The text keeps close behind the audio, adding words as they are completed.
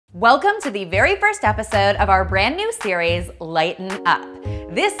Welcome to the very first episode of our brand new series, Lighten Up.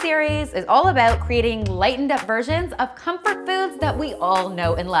 This series is all about creating lightened up versions of comfort foods that we all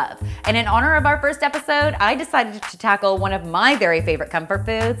know and love. And in honor of our first episode, I decided to tackle one of my very favorite comfort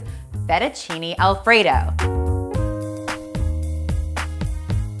foods, Fettuccine Alfredo.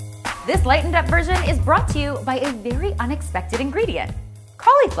 This lightened up version is brought to you by a very unexpected ingredient,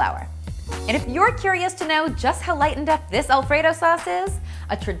 cauliflower. And if you're curious to know just how lightened up this Alfredo sauce is,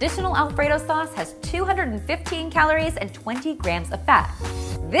 a traditional Alfredo sauce has 215 calories and 20 grams of fat.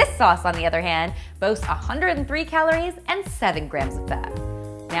 This sauce, on the other hand, boasts 103 calories and 7 grams of fat.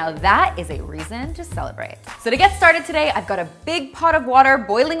 Now that is a reason to celebrate. So to get started today, I've got a big pot of water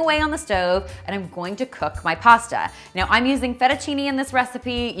boiling away on the stove, and I'm going to cook my pasta. Now I'm using fettuccine in this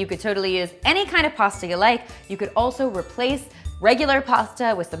recipe. You could totally use any kind of pasta you like. You could also replace regular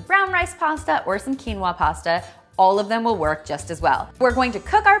pasta with some brown rice pasta or some quinoa pasta. All of them will work just as well. We're going to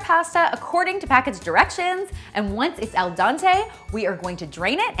cook our pasta according to package directions, and once it's al dente, we are going to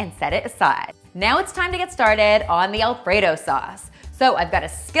drain it and set it aside. Now it's time to get started on the Alfredo sauce. So I've got a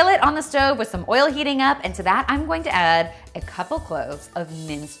skillet on the stove with some oil heating up, and to that I'm going to add a couple cloves of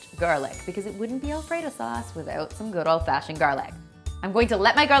minced garlic, because it wouldn't be Alfredo sauce without some good old-fashioned garlic. I'm going to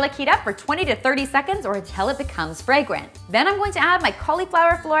let my garlic heat up for 20 to 30 seconds or until it becomes fragrant. Then I'm going to add my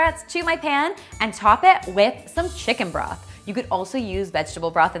cauliflower florets to my pan and top it with some chicken broth. You could also use vegetable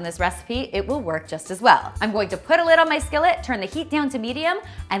broth in this recipe. It will work just as well. I'm going to put a lid on my skillet, turn the heat down to medium,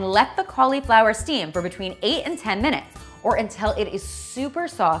 and let the cauliflower steam for between 8 and 10 minutes, or until it is super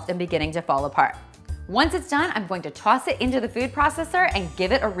soft and beginning to fall apart. Once it's done, I'm going to toss it into the food processor and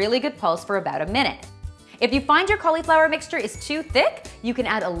give it a really good pulse for about a minute. If you find your cauliflower mixture is too thick, you can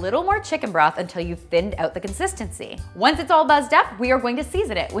add a little more chicken broth until you've thinned out the consistency. Once it's all buzzed up, we are going to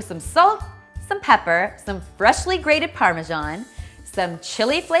season it with some salt, some pepper, some freshly grated Parmesan, some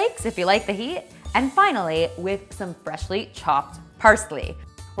chili flakes if you like the heat, and finally with some freshly chopped parsley.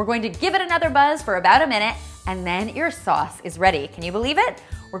 We're going to give it another buzz for about a minute, and then your sauce is ready. Can you believe it?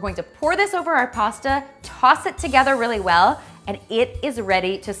 We're going to pour this over our pasta, toss it together really well, and it is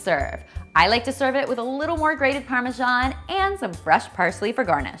ready to serve. I like to serve it with a little more grated Parmesan and some fresh parsley for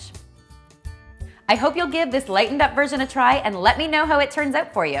garnish. I hope you'll give this lightened up version a try and let me know how it turns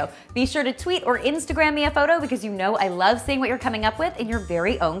out for you. Be sure to tweet or Instagram me a photo, because you know I love seeing what you're coming up with in your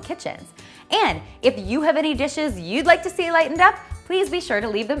very own kitchens. And if you have any dishes you'd like to see lightened up, please be sure to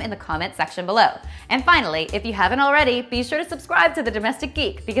leave them in the comment section below. And finally, if you haven't already, be sure to subscribe to The Domestic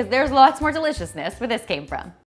Geek, because there's lots more deliciousness where this came from.